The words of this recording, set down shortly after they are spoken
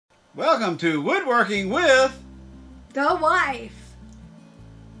Welcome to Woodworking with the wife.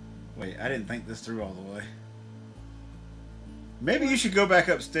 Wait, I didn't think this through all the way. Maybe you should go back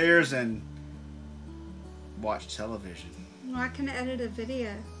upstairs and watch television. Well, I can edit a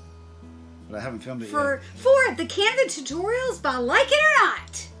video. But I haven't filmed it For the Canva tutorials by Like It or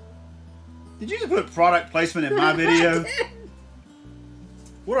Not. Did you just put product placement in my video?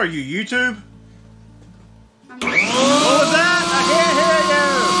 What are you, YouTube? What was that? I can't hear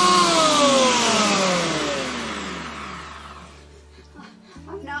you!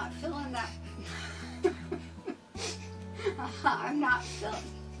 I'm not feeling that.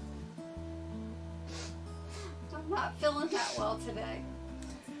 I'm not feeling that well today.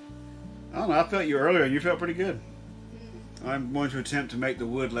 I don't know, I felt you earlier and you felt pretty good. I'm going to attempt to make the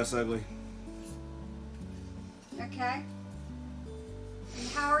wood less ugly. Okay. And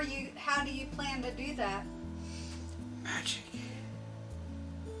how do you plan to do that? Magic.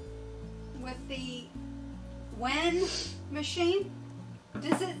 With the Wen machine?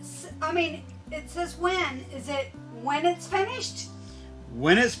 Does it, it says when. Is it when it's finished?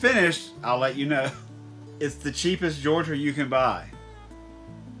 When it's finished, I'll let you know. It's the cheapest jointer you can buy.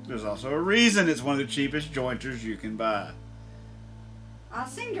 There's also a reason it's one of the cheapest jointers you can buy. I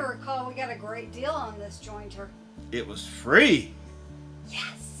seem to recall we got a great deal on this jointer. It was free.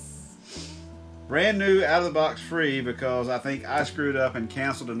 Yes. Brand new, out of the box free, because I think I screwed up and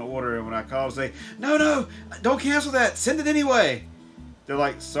canceled an order, and when I called and say, no, don't cancel that, send it anyway. They're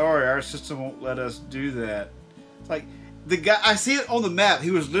like, sorry, our system won't let us do that. It's like, the guy, I see it on the map,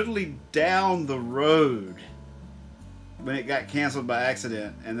 he was literally down the road when it got canceled by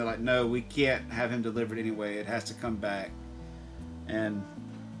accident, and they're like, no, we can't have him delivered anyway, it has to come back. And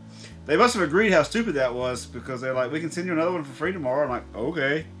they must have agreed how stupid that was, because they're like, we can send you another one for free tomorrow. I'm like,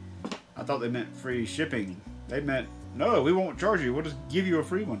 okay. I thought they meant free shipping. They meant, no, we won't charge you, we'll just give you a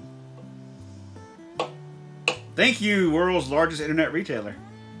free one. Thank you, world's largest internet retailer.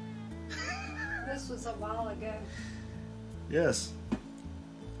 This was a while ago. Yes.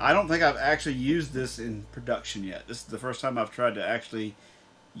 I don't think I've actually used this in production yet. This is the first time I've tried to actually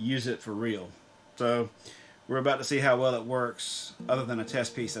use it for real. So we're about to see how well it works, other than a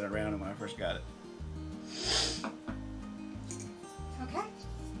test piece that I ran on when I first got it. Okay.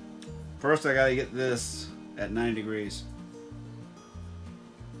 First I gotta get this at 90 degrees.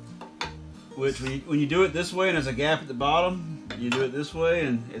 Which, when you do it this way and there's a gap at the bottom, you do it this way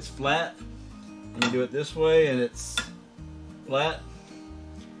and it's flat. And you do it this way and it's flat.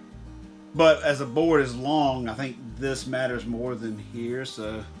 But as the board is long, I think this matters more than here,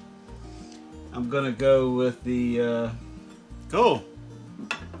 so I'm gonna go with the, cool.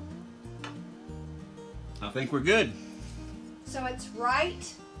 I think we're good. So it's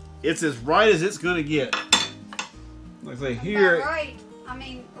right? It's as right as it's gonna get. Like I say, here. About right.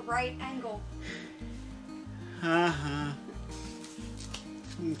 Right angle.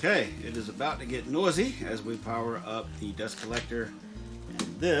 Okay, it is about to get noisy as we power up the dust collector and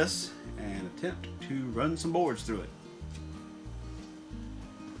this and attempt to run some boards through it.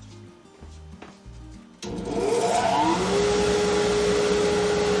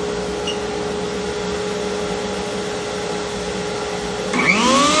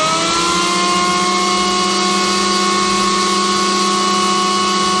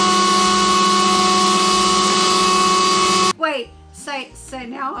 Say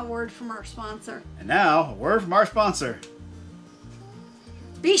now a word from our sponsor. And now, a word from our sponsor.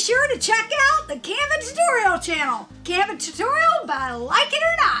 Be sure to check out the Canva tutorial channel. Canva tutorial by Like It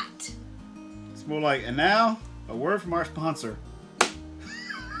or Not. It's more like, and now, a word from our sponsor.